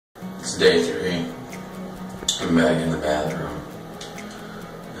It's day 3. I'm back in the bathroom.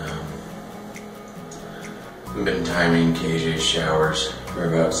 I've been timing KJ's showers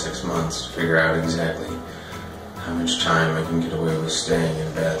for about 6 months to figure out exactly how much time I can get away with staying in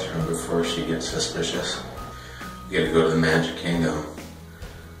the bathroom before she gets suspicious. We gotta go to the Magic Kingdom.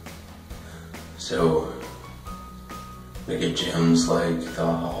 So, we get gyms like the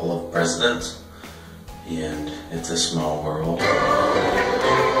Hall of Presidents and It's a Small World.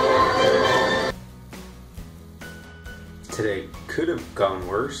 Today could have gone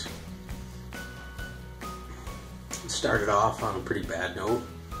worse. Started off on a pretty bad note.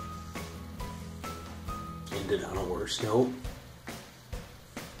 Ended on a worse note.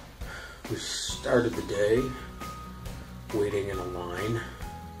 We started the day waiting in a line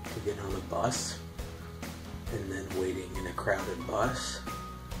to get on a bus, and then waiting in a crowded bus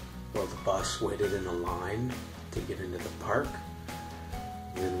while the bus waited in a line to get into the park.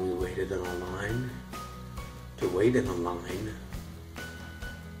 Then we waited in a line to wait in a line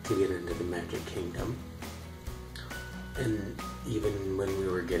to get into the Magic Kingdom. And even when we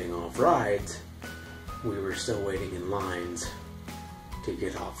were getting off rides, we were still waiting in lines to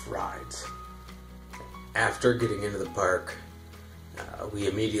get off rides. After getting into the park, we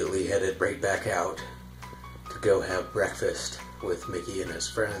immediately headed right back out to go have breakfast with Mickey and his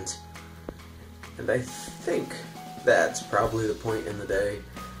friends. And I think that's probably the point in the day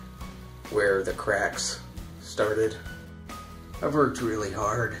where the cracks started. I've worked really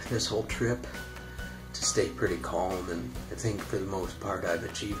hard this whole trip to stay pretty calm, and I think for the most part I've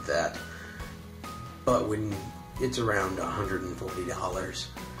achieved that. But when it's around $140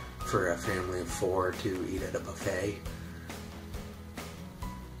 for a family of 4 to eat at a buffet,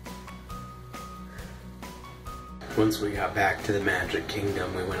 once we got back to the Magic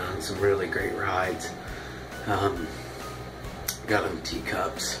Kingdom, we went on some really great rides. Got on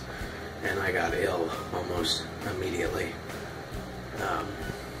teacups, and I got ill almost immediately.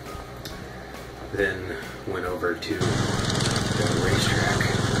 Then went over to the racetrack,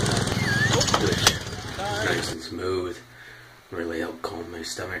 which was nice and smooth, really helped calm my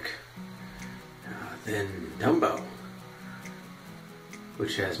stomach. Then Dumbo,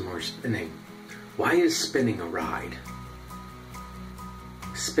 which has more spinning. Why is spinning a ride?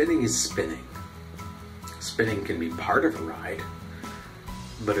 Spinning is spinning. Spinning can be part of a ride,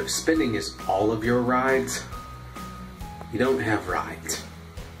 but if spinning is all of your rides, you don't have rides.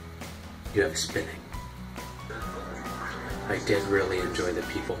 You have spinning. I did really enjoy the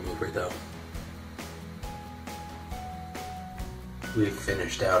People Mover though. We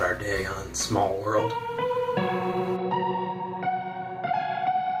finished out our day on Small World.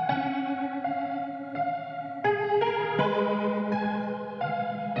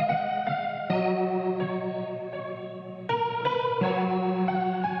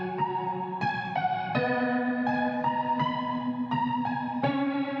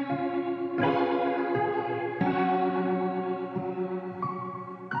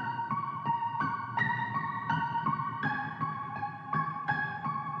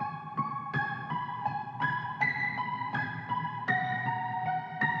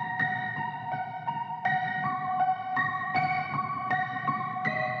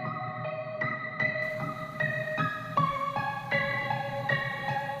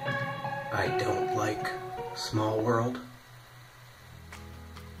 I don't like Small World.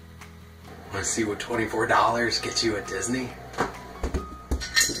 Want to see what $24 gets you at Disney?